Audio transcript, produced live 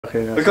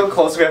Okay, look how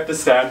close we have to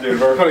stand, dude.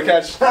 We're gonna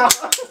catch.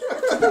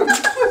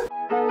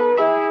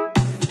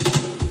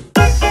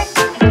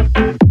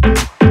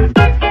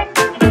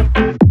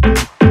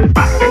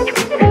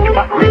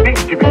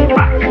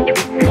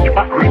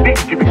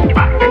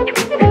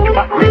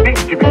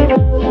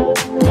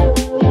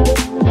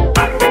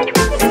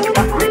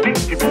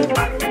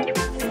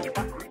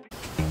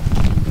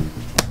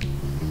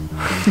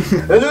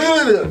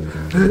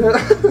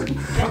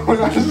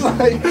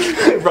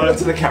 Run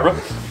into the camera.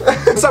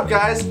 What's up,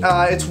 guys?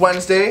 It's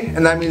Wednesday,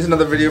 and that means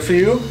another video for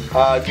you.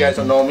 If you guys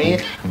don't know me,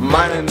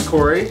 my name is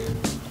Corey.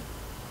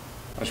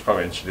 I should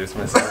probably introduce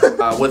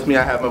myself. With me,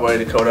 I have my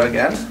buddy Dakota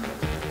again.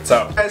 What's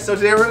up? Guys, so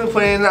today we're gonna be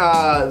playing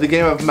the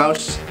game of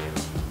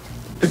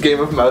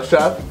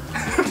Mousetrap.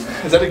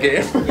 Is that a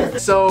game?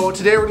 So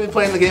today we're gonna be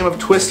playing the game of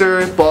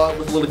Twister, but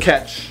with a little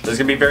catch. There's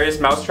gonna be various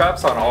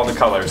mousetraps on all the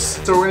colors.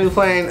 So we're gonna be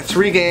playing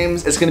 3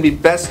 games. It's gonna be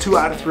best 2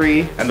 out of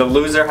 3. And the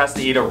loser has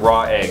to eat a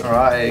raw egg.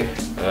 Raw egg.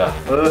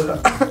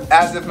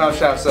 As if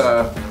Mousetraps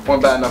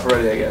weren't bad enough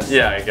already, I guess.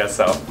 Yeah, I guess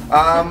so.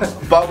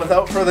 But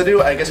without further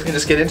ado, I guess we can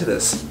just get into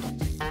this.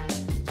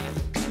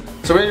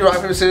 So we're gonna do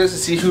rock, paper, scissors to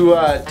see who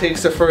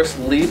takes the first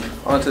leap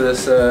onto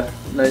this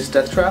nice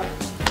death trap.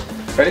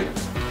 Ready?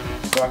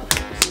 Rock,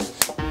 paper, scissors.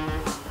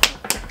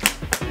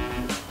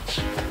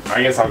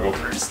 I guess I'll go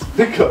first.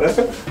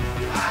 Dakota.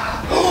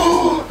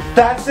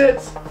 That's it!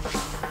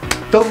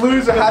 The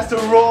loser has to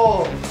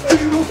roll!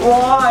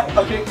 Why?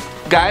 Okay,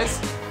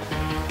 guys.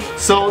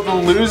 So the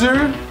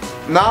loser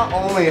not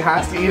only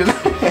has to eat an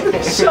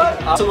egg.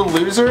 Shut up! So the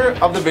loser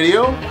of the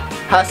video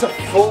has to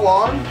full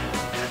on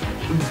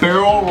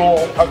barrel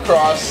roll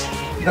across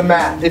the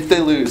mat if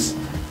they lose.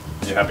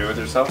 You happy with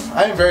yourself?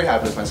 I am very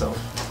happy with myself.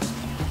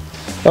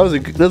 That was a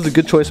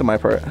good choice on my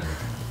part.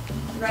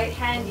 Right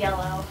hand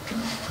yellow.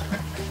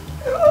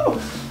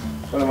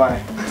 What am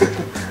I?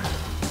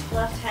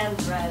 Left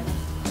hand red.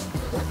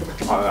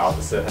 On the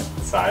opposite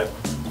side.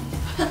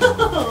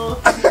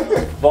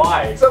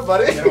 Why? What's up,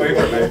 buddy? Get away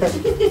from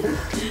me.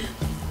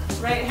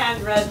 Right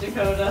hand red,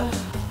 Dakota.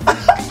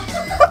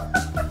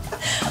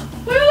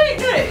 wait,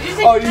 good. You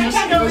said right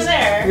hand over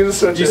there. You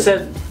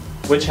said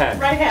which hand?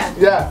 Right hand.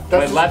 Yeah.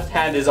 My left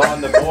hand is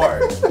on the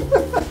board.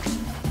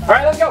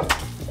 Alright, let's go!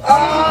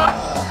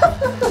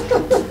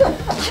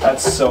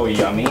 That's so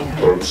yummy.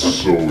 That's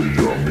so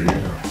yummy.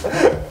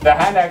 The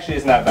hand actually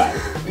isn't that bad.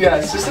 Yeah,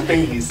 it's just the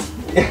fingies.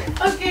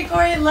 Okay,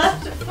 Corey,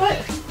 left foot.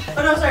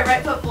 Oh no, sorry,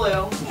 right foot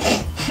blue.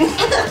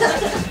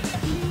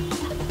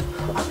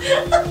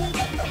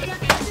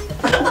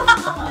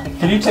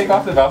 Can you take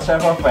off the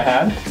mousetrap off my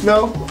hand?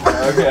 No.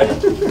 Okay.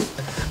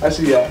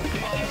 Actually, yeah.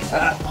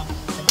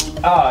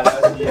 Oh,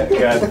 that's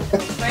good.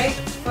 Right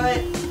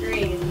foot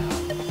green.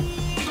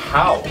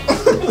 How?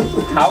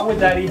 How would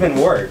that even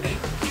work?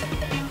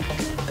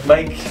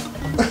 Like,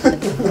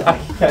 I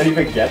can't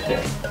even get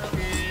there.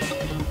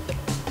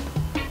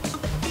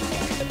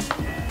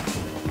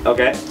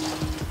 Okay.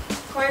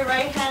 Corey,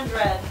 right hand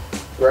red.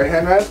 Right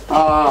hand red?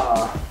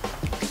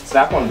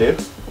 Snap one, dude.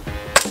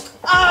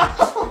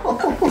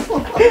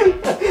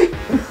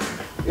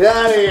 Get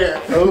out of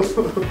here. Oh.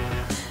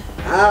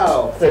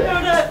 Ow.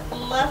 Dakota,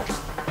 left.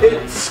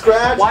 It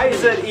scratched. Why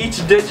is it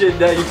each digit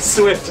that you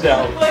switch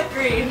now? Foot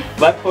green.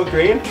 Left foot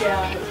green?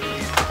 Yeah.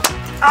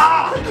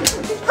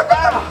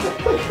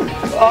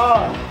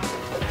 Oh,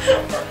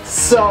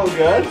 so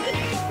good.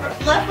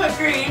 Left foot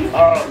green.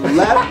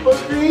 Left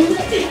foot green?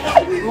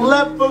 Yeah.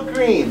 Left foot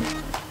green.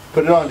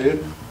 Put it on,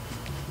 dude.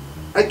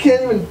 I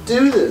can't even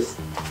do this.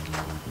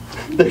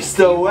 There's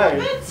still a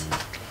way.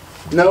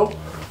 No.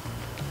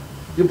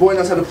 Your boy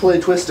knows how to play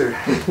Twister.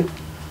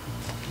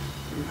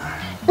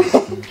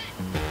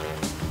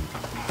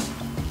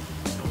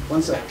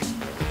 One sec.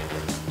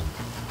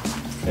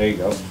 There you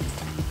go.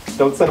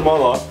 Don't set them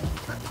all off.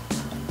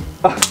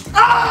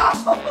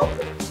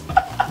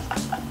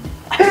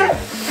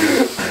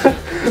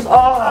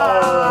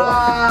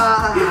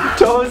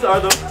 Toes are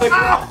the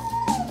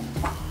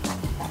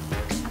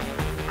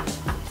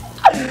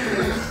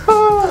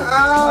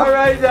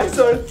Alright, next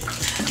one.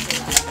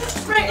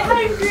 Right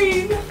hand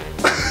green.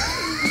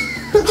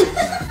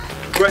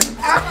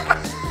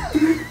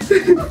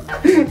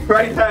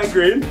 Right hand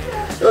green.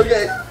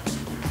 Okay.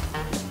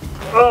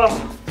 Oh.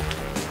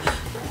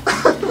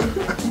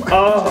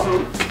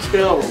 Oh,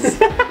 kills.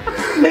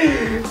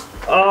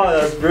 Oh,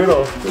 that's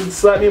brutal. It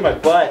slapped me in my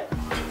butt.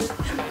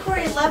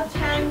 Corey, left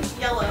hand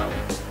yellow.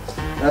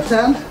 Left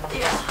hand?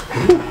 Yeah.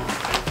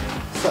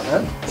 What's up,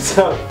 man?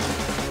 So,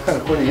 Kind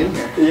of pointy in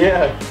here.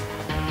 yeah.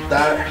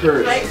 That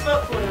hurts. Right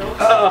foot blue.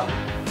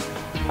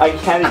 I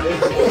can't even.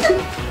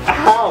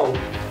 How?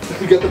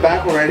 You got the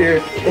back one right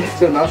here. It's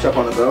got a mousetrap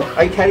on it though.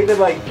 I can't even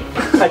like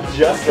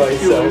adjust You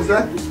lose myself.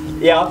 that?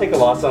 Yeah, I'll take a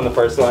loss on the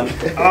first one.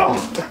 Oh,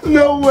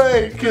 no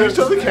way! Can you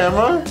show the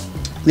camera?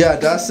 Yeah,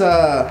 that's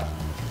a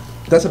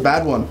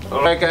bad one.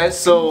 Alright guys,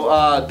 so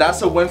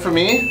that's a win for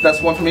me.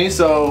 That's one for me,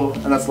 so,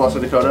 and that's the loss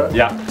for Dakota.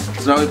 Yeah.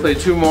 So now we play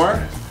 2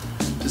 more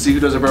to see who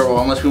does a barrel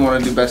roll, unless we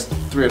want to do best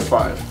 3 out of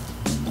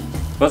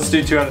 5. Let's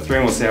do 2 out of 3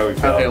 and we'll see how we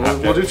feel. Okay,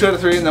 we'll do 2 out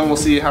of 3 and then we'll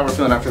see how we're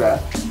feeling after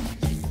that.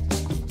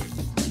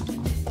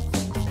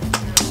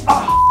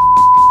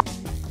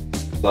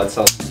 Blood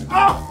cells.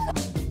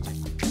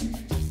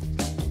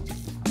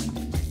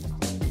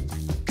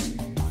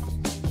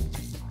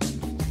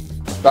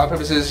 Rock,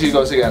 paper, scissors, he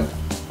goes again.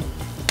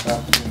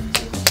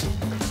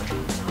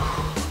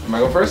 Am I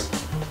going first?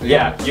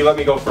 Yeah, you let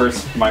me go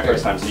first my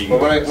first time, so you can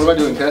What go am I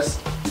doing, Tess?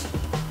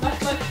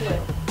 Left foot blue.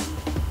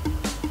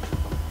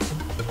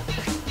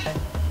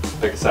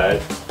 Pick a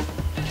side.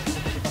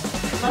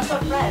 Left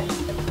foot red.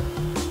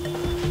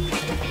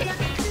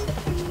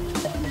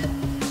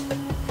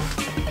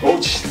 Oh,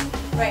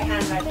 Right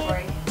hand red,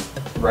 Corey.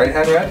 Right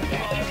hand red?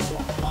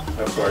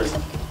 of course.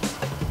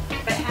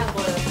 Right hand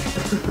blue.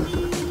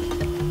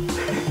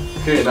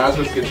 Okay, now it's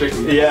supposed to get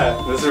tricky.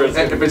 Yeah, this is where it's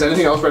And if it's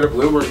anything else, red or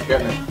blue, we're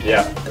getting it.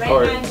 Yeah. Right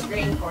Or- hand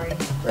green, Corey.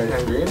 Right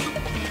hand green?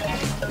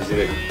 You see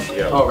the,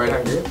 yeah. Oh, right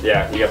hand green?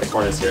 Yeah, you got the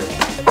corners here.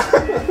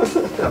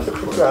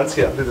 Let's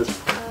get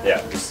this.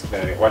 Yeah, just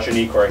watch your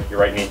knee, Corey. Your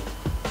right knee.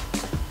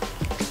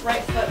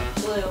 Right foot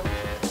blue.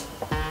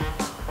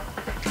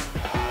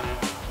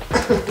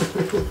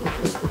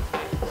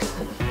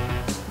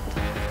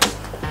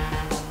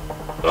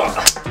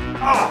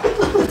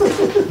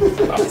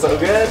 Not so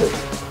good.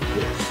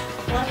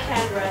 Left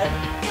hand red.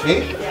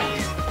 Me? Yeah.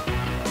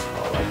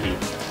 Oh, lucky.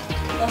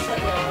 Left foot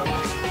yellow.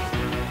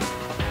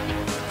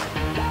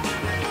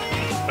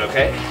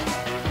 Okay.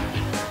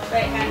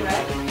 Right hand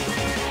red.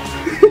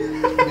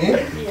 Me?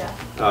 Yeah.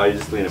 Oh, you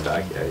just lean it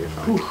back. Yeah, you're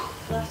fine.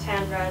 Left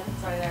hand red.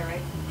 Sorry, there,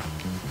 right?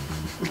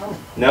 Oh,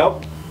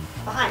 Nope.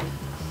 behind.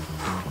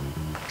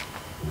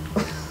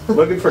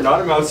 Looking for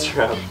not a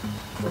mousetrap.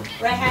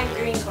 Right hand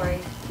green, Corey.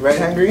 Right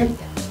hand green?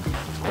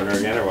 Corner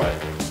again or what?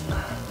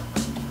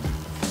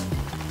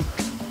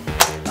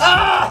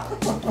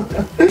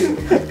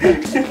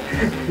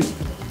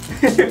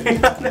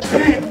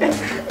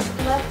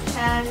 Left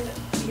hand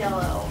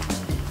yellow.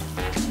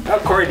 Oh,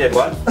 Corey did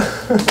one.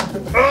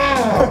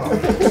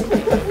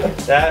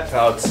 That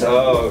felt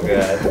so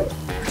good.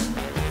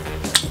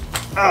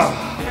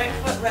 Right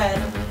foot red.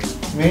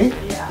 Me?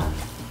 Yeah.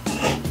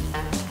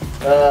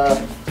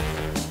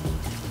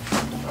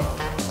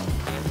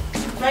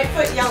 Right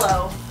foot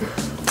yellow.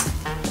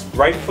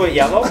 Right foot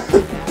yellow?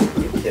 Are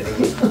you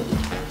kidding me?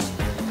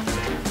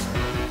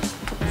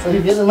 So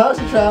you get the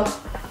Mousetrap.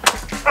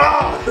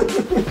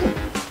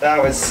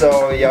 That was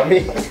so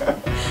yummy.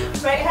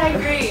 Right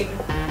hand green.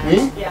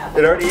 Me? Yeah.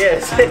 It already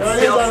is. It's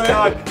already still is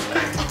stuck.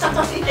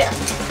 Yeah.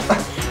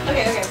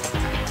 Okay, okay.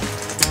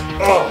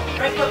 Oh,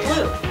 Right foot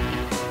blue.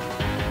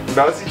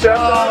 mousy trap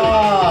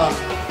on.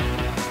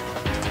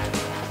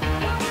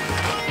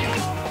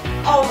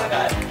 Oh my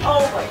god.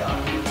 Oh my god.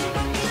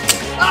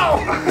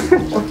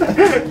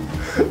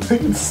 I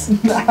can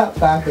snap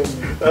back at me.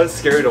 That was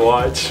scary to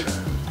watch.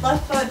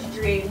 Left foot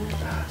green.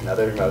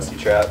 Another mousy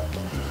trap.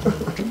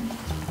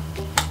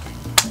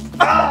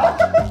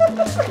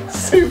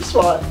 Same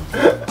spot.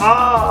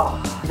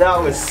 Oh, that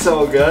was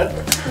so good.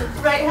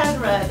 Right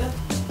hand red.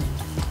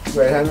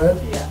 Right hand red?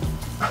 Yeah.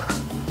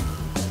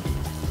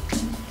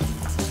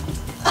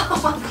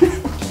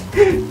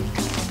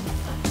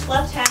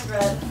 Left hand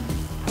red.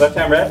 Left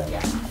hand red?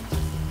 Yeah.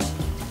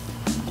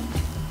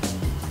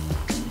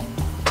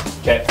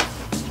 Okay,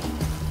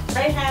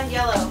 Right hand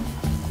yellow.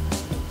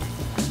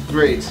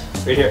 Great.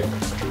 right here.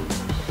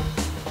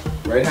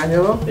 Right hand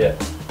yellow? Yeah.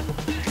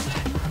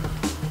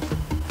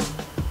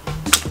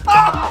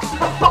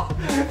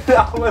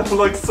 That one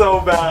looks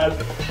so bad.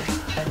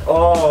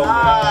 Oh,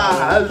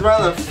 I was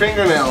running the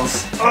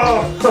fingernails.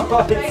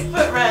 oh. Right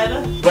foot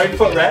red. Right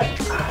foot red?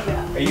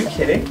 Yeah. Are you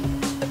kidding?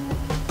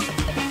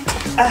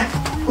 Left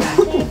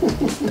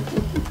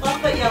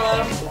foot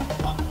yellow.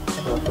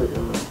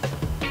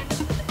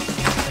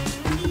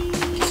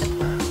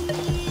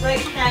 Right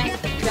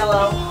hand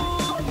yellow.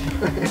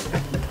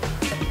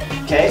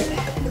 Okay.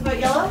 Foot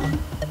yellow?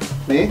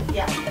 Me?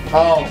 Yeah.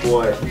 Oh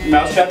boy.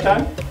 Mousetrap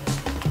time?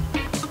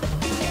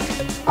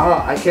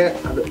 I can't.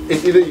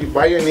 It's either you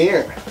bite your knee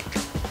or.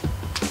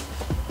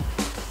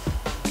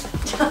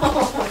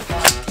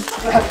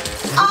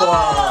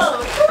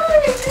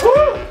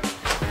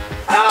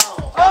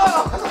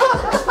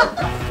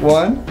 Oh!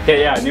 One?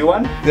 Okay, yeah, new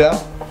one. Yeah.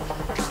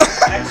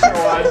 Extra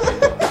one.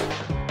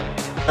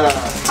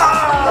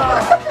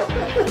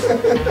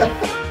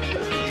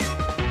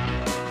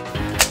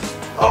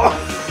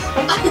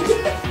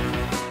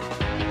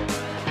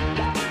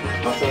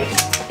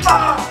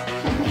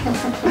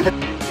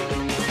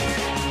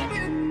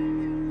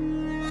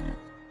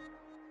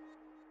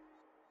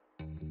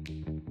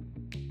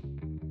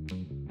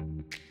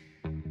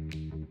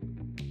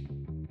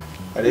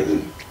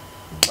 Ready?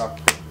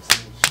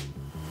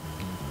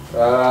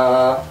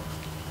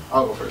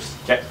 I'll go first.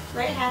 Okay.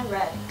 Right hand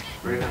red.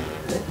 Right hand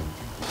red.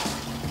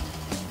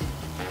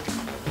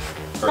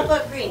 Left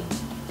foot green.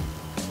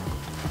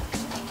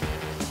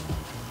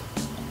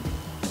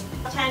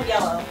 Left hand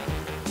yellow.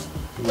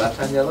 Left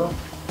hand yellow?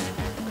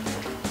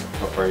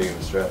 How far are you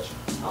gonna stretch?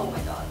 Oh my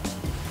god.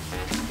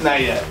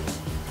 Not yet.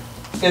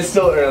 It's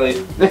still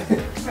early.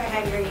 Right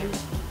hand green.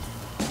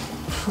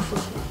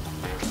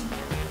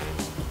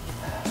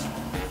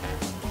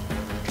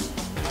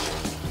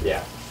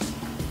 Yeah.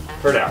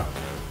 For now.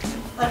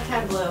 Left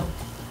hand blue.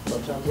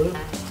 Left hand blue.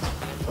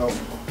 Oh.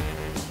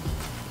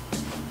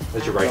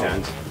 That's your right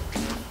hand.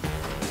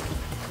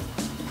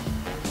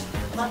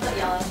 Left foot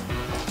yellow.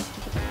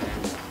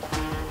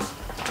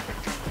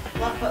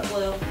 Left foot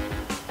blue.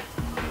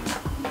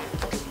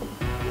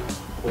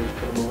 Please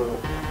put him over.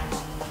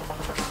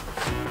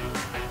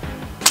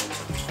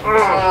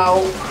 Ow.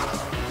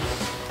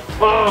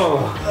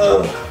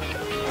 Oh.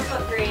 Left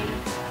foot green.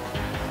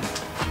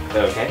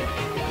 Okay.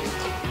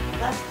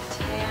 Left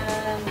hand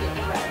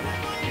red.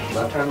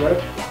 Left hand red.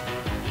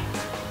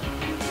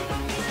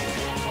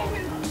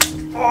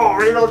 Oh,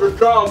 right on the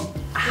thumb.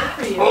 Good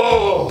for you.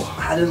 Oh,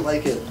 I didn't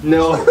like it.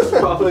 No,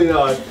 probably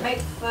not.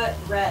 Right foot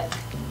red.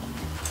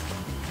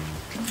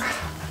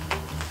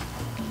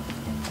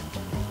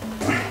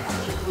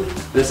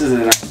 This is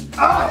an.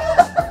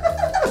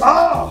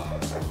 Oh!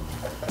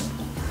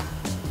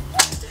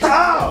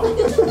 Ow!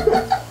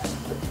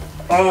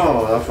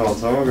 Oh, that felt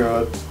so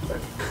good.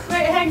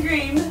 Right hand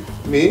green.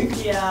 Me?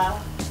 Yeah.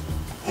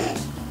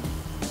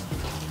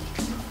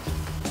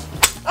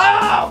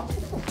 Ow!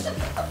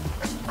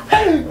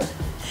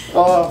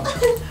 Oh.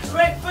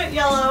 Right foot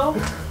yellow.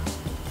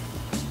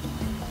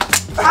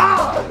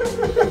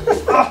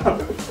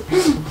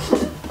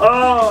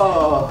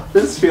 Oh,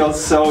 this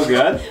feels so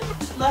good.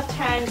 Left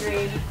hand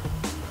green.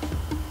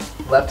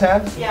 Left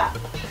hand? Yeah.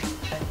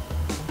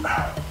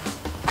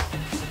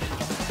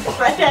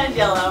 Right hand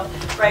yellow.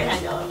 Right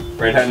hand yellow.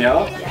 Right hand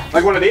yellow? Yeah.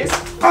 Like one of these?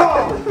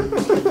 Oh!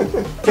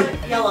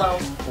 Yellow.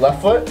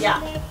 Left foot? Yeah.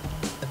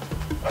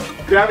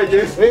 Grab it,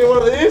 dude. Maybe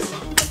one of these?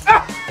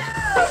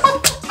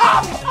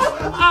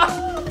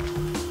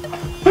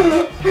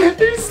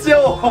 He's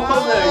still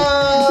holding.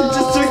 He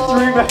just took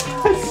 3 minutes.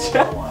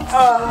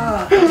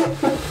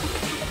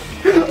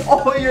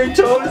 Oh, your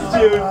toes,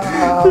 dude.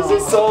 There's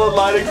a solid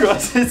line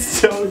across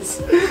his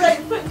toes. Right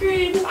foot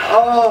green.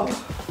 Oh.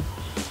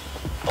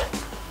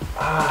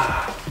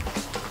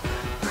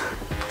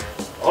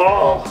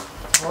 Oh.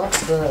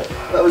 What's that?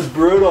 That was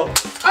brutal.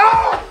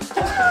 Ow!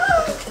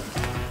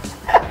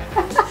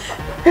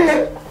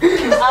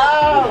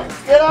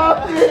 Get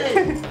off me!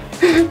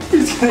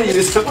 He's gonna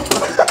use some.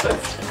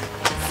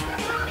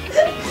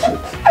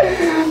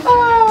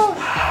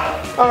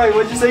 Alright,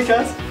 what'd you say,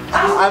 Cass?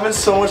 I'm in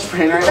so much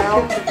pain right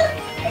now.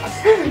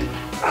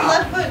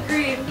 Left foot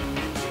green.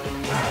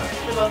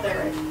 They're both there,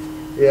 right?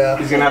 Yeah.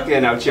 He's gonna have to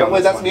get an ouchie on Wait,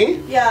 this that's one.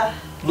 me? Yeah.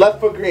 Left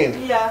foot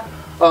green. Yeah.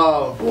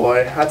 Oh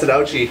boy, that's an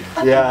ouchie.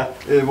 Yeah,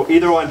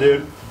 either one,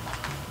 dude.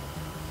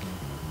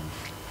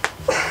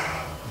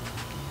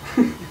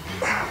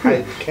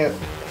 I can't.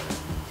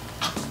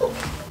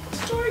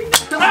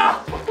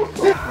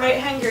 Right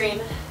hand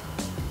green.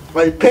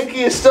 My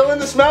pinky is still in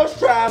this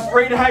mousetrap.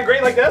 Right hand,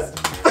 great like this.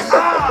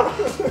 Ah!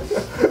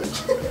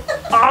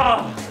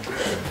 Ah!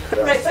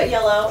 Right foot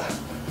yellow.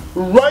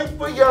 Right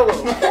foot yellow.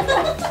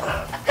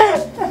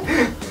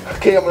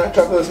 Okay, I'm gonna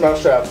try for this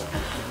mousetrap.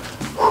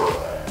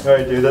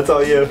 Alright, dude, that's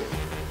all you.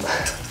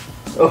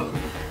 Oh.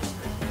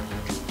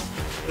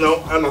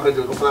 No, I'm not gonna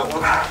go for that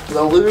one.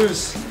 I'll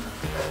lose.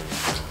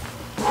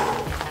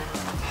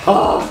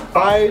 Ah,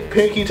 my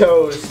pinky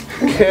toes.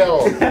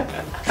 Kill.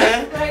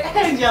 Right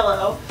hand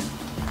yellow.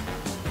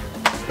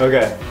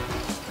 Okay.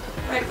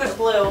 Right foot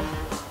blue.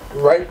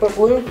 Right foot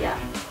blue? Yeah.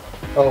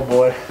 Oh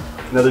boy.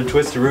 Another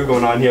twisteroo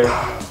going on here.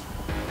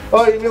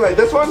 Oh, you mean like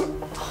this one?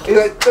 You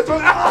like this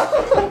one? Ah!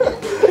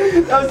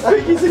 That was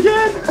pinkies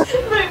again.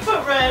 Right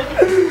foot red.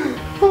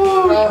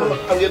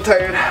 Oh, I'm getting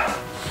tired.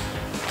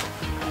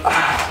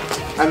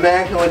 A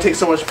man can only take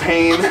so much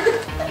pain.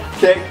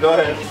 Okay, go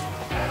ahead.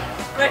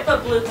 Right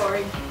foot blue,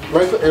 Corey.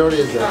 Right foot, it already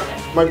is there.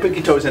 Okay. My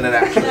pinky toe's in it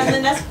actually. And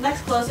the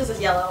next closest is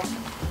yellow.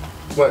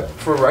 What,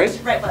 for right?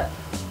 Right foot.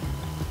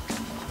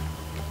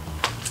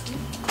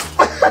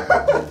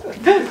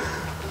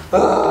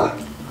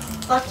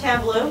 Left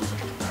hand blue.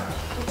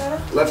 Okay.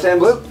 Left hand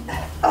blue.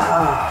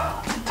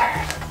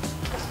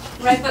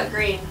 Right foot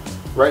green.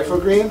 Right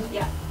foot green?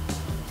 Yeah.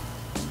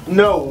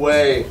 No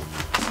way.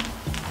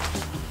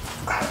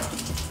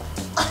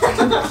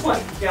 Oh my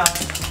god.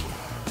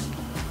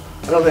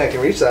 I don't think I can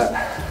reach that.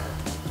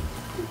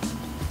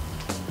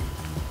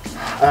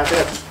 I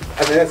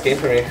think that's game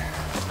for me.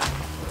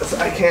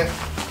 I can't.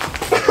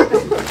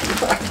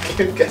 I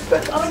can't get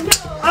that. Oh no.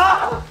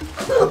 Ah!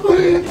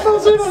 I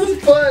was right on his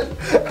butt.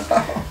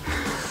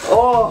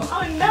 Oh.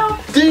 Oh no.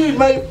 Dude,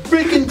 my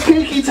freaking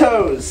pinky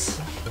toes.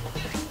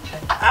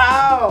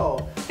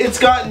 Ow. It's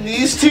gotten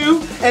these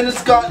two, and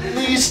it's gotten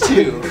these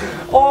two.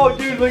 Oh,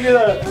 dude, look at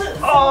that.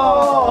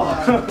 Oh.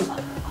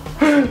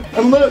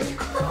 And look.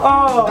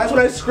 Oh. That's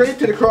when I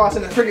scraped it across,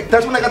 and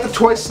that's when I got the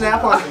toy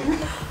snap on me.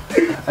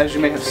 As you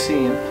may have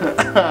seen,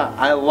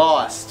 I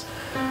lost.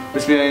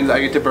 Which means I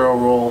get to barrel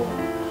roll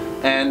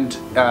and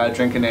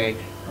drink an egg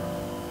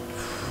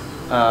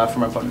for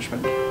my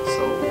punishment.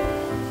 So,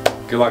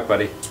 Good luck,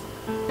 buddy.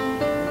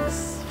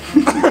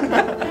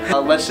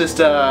 let's just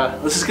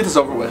get this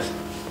over with.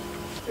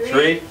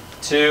 3,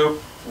 2,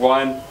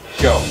 1,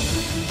 go.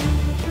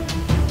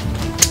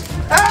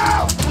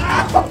 Ow!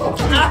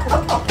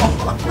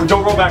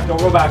 Don't roll back,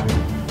 don't roll back.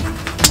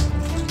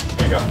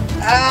 go.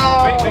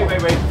 Ow!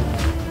 Wait.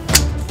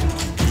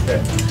 Okay.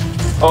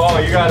 Oh,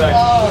 you got like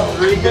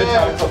 3 good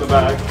times on the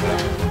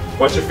back.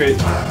 Watch your feet.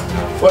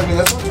 What, I mean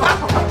this one?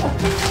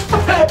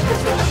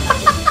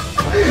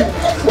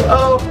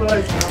 Oh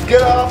my,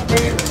 get off me.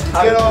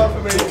 Get off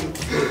of me.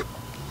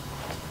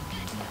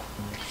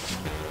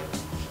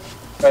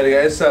 Alrighty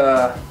guys,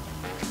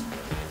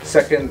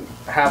 second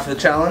half of the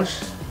challenge.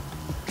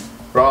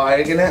 Raw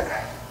egg in it.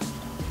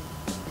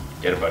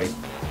 Get it, buddy. Is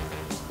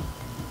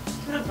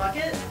it a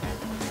bucket?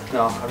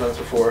 No, I've done this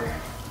before.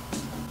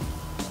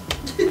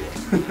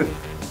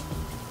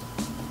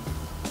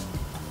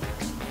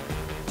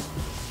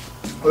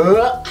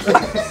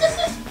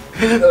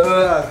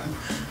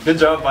 Good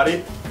job,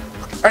 buddy.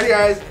 Alrighty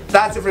guys,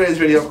 that's it for today's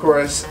video, of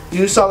course.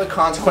 You saw the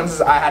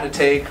consequences I had to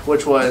take,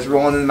 which was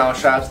rolling in the mouse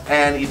traps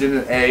and eating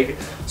an egg.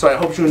 So I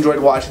hope you enjoyed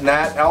watching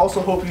that. I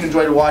also hope you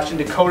enjoyed watching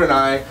Dakota and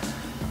I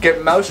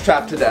get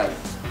mousetrapped to death.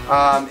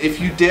 If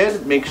you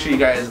did, make sure you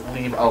guys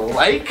leave a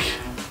like.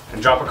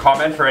 And drop a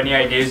comment for any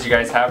ideas you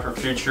guys have for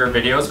future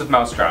videos with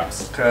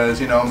mousetraps. Because,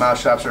 you know,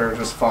 mousetraps are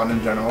just fun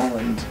in general,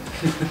 and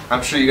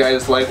I'm sure you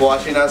guys like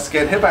watching us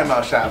get hit by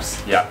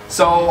mousetraps. Yeah.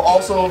 So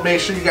also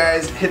make sure you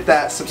guys hit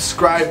that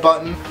subscribe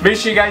button. Make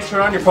sure you guys turn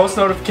on your post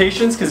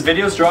notifications because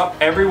videos drop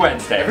every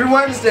Wednesday. Every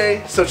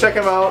Wednesday, so check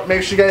them out.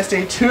 Make sure you guys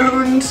stay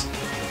tuned.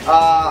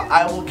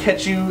 I will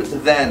catch you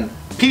then.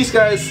 Peace,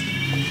 guys.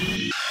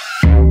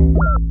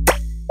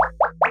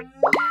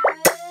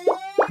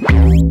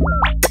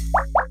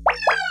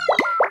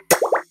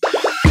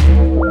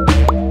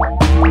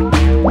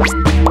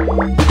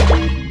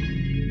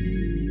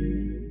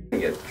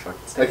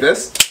 Like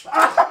this?